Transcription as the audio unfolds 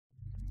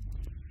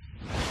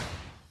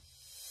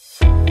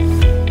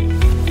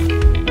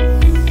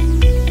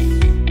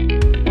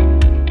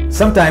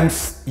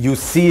Sometimes you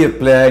see a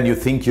player and you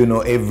think you know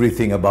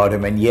everything about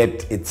him, and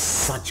yet it's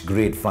such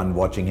great fun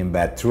watching him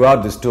bat.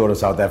 Throughout this tour of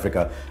South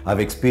Africa, I've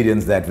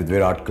experienced that with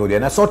Virat Kohli,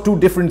 and I saw two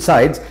different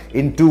sides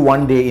in two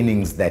one-day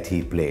innings that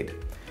he played.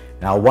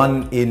 Now,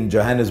 one in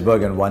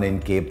Johannesburg and one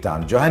in Cape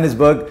Town.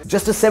 Johannesburg,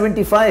 just a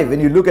 75. When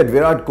you look at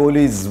Virat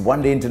Kohli's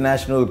one-day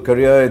international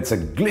career, it's a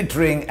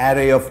glittering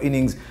array of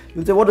innings.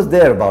 You'll say, what is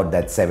there about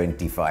that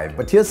 75?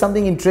 But here's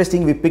something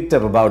interesting we picked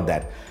up about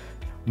that.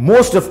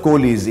 Most of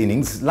Kohli's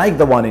innings, like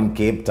the one in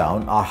Cape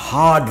Town, are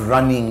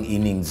hard-running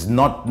innings,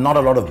 not a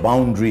lot of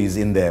boundaries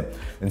in there.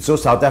 And so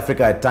South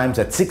Africa at times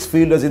had six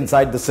fielders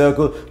inside the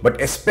circle,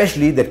 but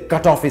especially that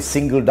cut off his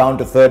single down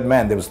to third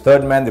man. There was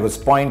third man, there was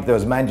point, there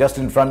was man just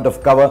in front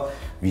of cover.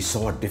 We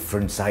saw a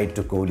different side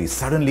to Kohli.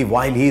 Suddenly,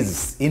 while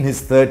he's in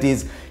his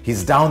 30s,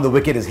 he's down the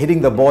wicket, is hitting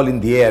the ball in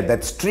the air.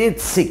 That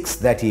straight six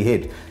that he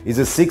hit is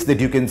a six that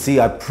you can see,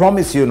 I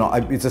promise you,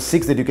 it's a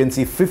six that you can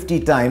see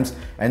 50 times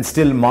and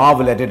still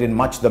marvel at it in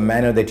much the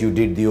manner that you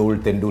did the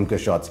old Tendulkar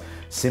shots.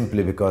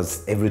 Simply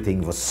because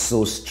everything was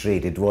so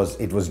straight. It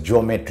was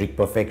geometric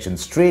perfection.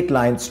 Straight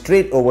lines,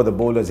 straight over the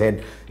bowler's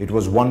head. It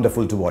was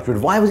wonderful to watch.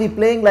 But why was he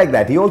playing like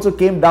that? He also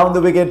came down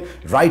the wicket,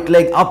 right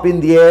leg up in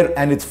the air,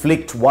 and it's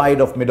flicked wide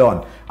of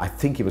mid-on. I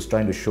think he was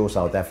trying to show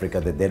South Africa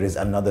that there is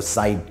another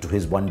side to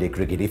his one-day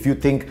cricket. If you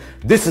think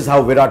this is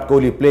how Virat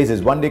Kohli plays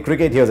his one-day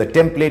cricket, here's a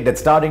template that's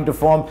starting to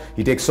form.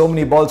 He takes so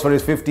many balls for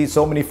his 50,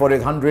 so many for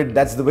his 100.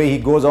 That's the way he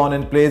goes on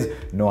and plays.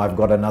 No, I've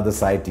got another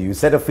side to you.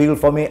 Set a field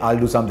for me, I'll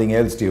do something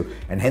else to you.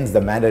 And hence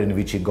the manner in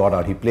which he got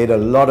out. He played a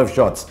lot of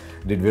shots,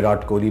 did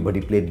Virat Kohli, but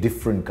he played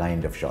different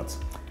kind of shots.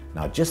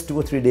 Now, just 2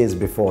 or 3 days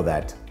before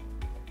that,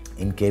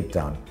 in Cape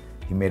Town,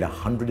 he made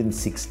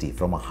 160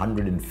 from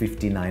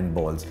 159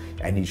 balls,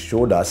 and he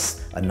showed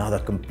us another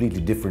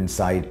completely different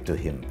side to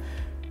him.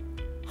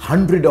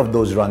 100 of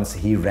those runs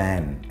he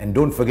ran, and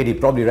don't forget he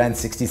probably ran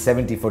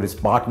 60-70 for his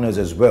partners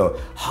as well.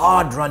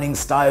 Hard running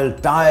style,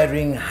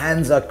 tiring,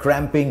 hands are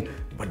cramping,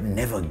 but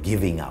never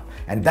giving up.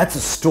 And that's a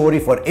story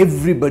for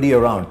everybody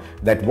around,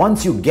 that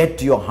once you get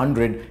to your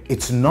 100,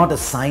 it's not a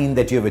sign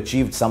that you have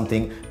achieved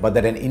something, but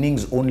that an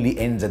innings only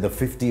ends at the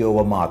 50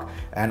 over mark.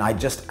 And I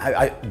just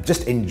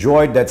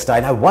enjoyed that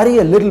style. I worry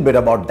a little bit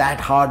about that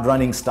hard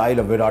running style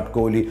of Virat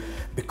Kohli,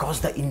 because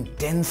the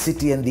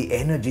intensity and the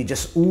energy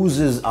just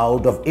oozes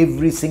out of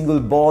every single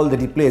ball that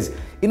he plays.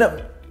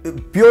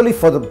 Purely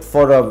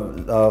for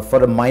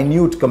a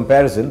minute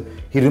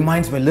comparison, he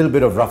reminds me a little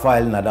bit of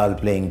Rafael Nadal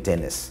playing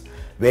tennis,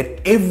 where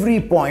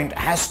every point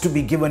has to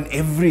be given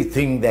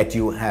everything that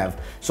you have.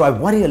 So I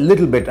worry a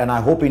little bit, and I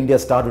hope India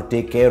start to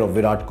take care of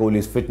Virat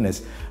Kohli's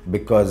fitness,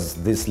 because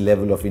this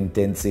level of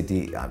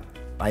intensity,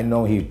 I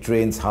know he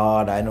trains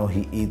hard, I know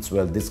he eats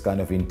well. This kind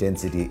of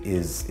intensity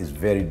is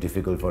very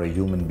difficult for a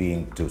human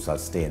being to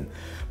sustain.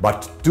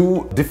 But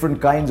two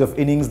different kinds of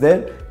innings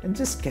there, and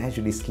just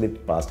casually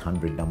slipped past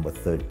 100, number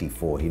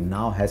 34. He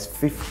now has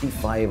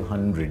 55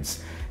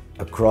 hundreds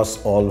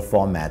across all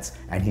formats,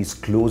 and he's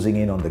closing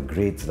in on the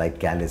greats like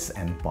Callis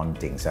and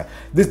Ponting. So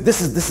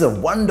this is a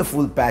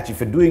wonderful patch.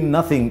 If you're doing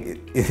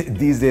nothing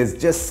these days,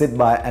 just sit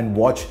by and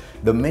watch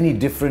the many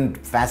different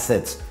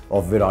facets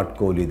of Virat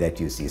Kohli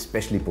that you see,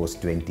 especially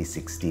post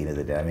 2016,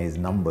 isn't it? I mean, his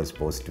numbers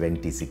post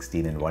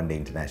 2016 in one-day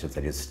internationals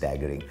are just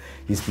staggering.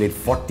 He's played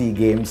 40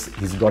 games,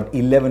 he's got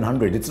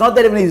 1100. It's not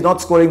that even he's not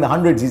scoring the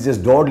hundreds, he's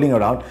just dawdling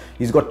around.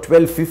 He's got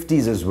 12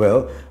 50s as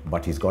well,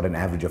 but he's got an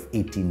average of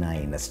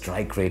 89, a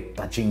strike rate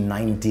touching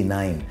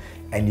 99.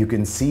 And you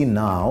can see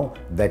now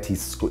that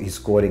he's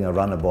scoring a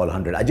run a ball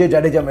 100. Ajay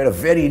Jadeja made a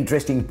very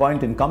interesting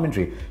point in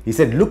commentary. He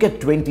said, look at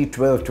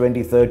 2012,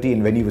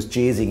 2013, when he was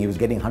chasing, he was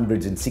getting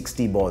hundreds in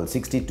 60 balls,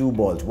 62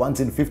 balls,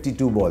 once in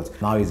 52 balls.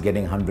 Now he's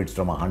getting hundreds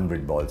from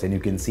 100 balls. And you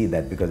can see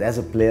that, because as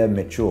a player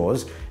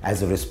matures,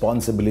 as the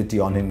responsibility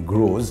on him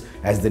grows,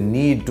 as the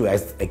need to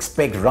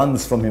expect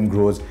runs from him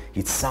grows,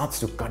 he starts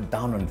to cut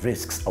down on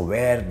risks,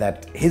 aware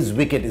that his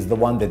wicket is the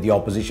one that the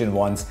opposition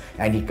wants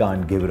and he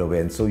can't give it away.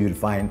 And so you'll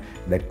find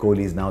that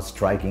Kohli is now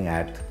striking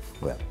at,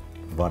 well,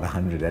 about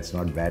 100. That's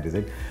not bad, is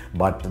it?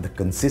 But the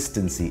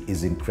consistency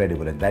is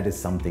incredible, and that is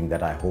something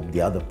that I hope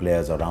the other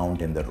players around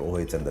him, the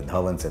Rohits and the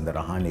Dhawans and the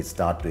Rahanes,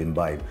 start to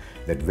imbibe,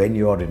 that when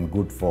you're in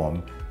good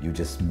form, you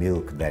just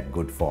milk that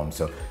good form.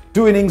 So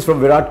 2 innings from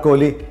Virat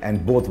Kohli,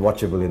 and both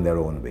watchable in their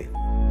own way.